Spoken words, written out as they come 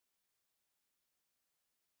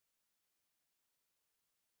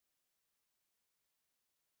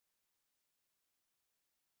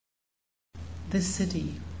This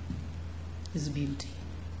city is beauty,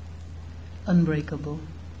 unbreakable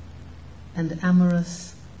and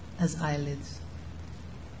amorous as eyelids.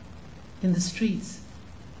 In the streets,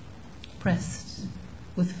 pressed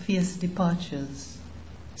with fierce departures,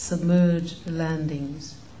 submerged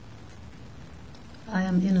landings, I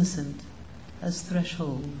am innocent as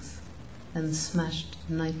thresholds and smashed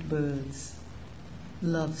night birds,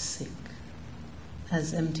 lovesick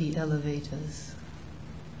as empty elevators.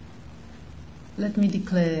 Let me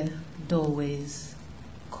declare doorways,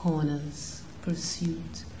 corners,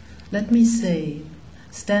 pursuit. Let me say,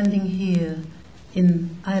 standing here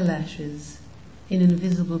in eyelashes, in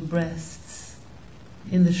invisible breasts,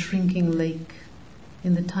 in the shrinking lake,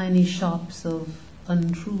 in the tiny shops of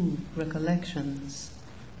untrue recollections,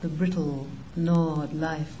 the brittle, gnawed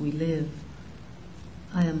life we live,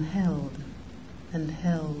 I am held and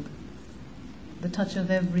held. The touch of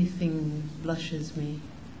everything blushes me.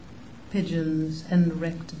 Pigeons and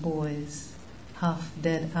wrecked boys,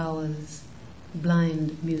 half-dead hours,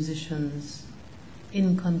 blind musicians,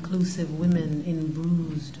 inconclusive women in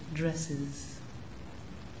bruised dresses.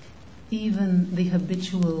 Even the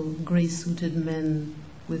habitual gray-suited men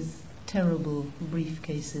with terrible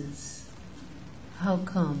briefcases. How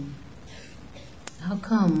come? How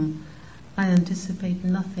come I anticipate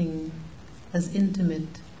nothing as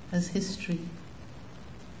intimate as history?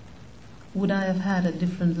 Would I have had a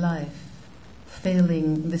different life,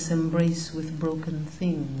 failing this embrace with broken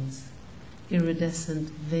things, iridescent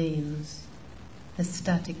veins,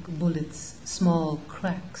 ecstatic bullets, small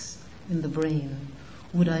cracks in the brain?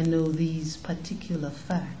 Would I know these particular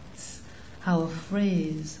facts, how a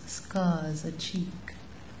phrase scars a cheek,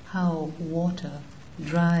 how water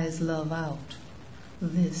dries love out?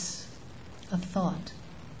 This, a thought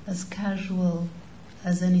as casual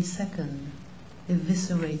as any second,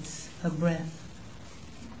 eviscerates a breath.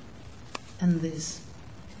 And this,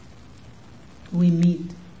 we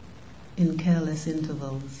meet in careless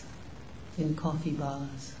intervals, in coffee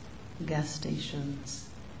bars, gas stations,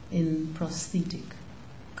 in prosthetic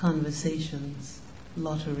conversations,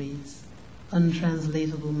 lotteries,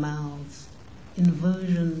 untranslatable mouths,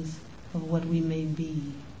 inversions of what we may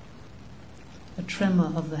be, a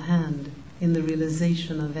tremor of the hand in the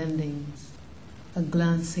realization of endings, a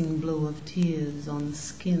glancing blow of tears on the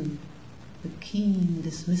skin, the keen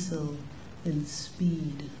dismissal in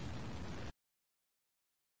speed.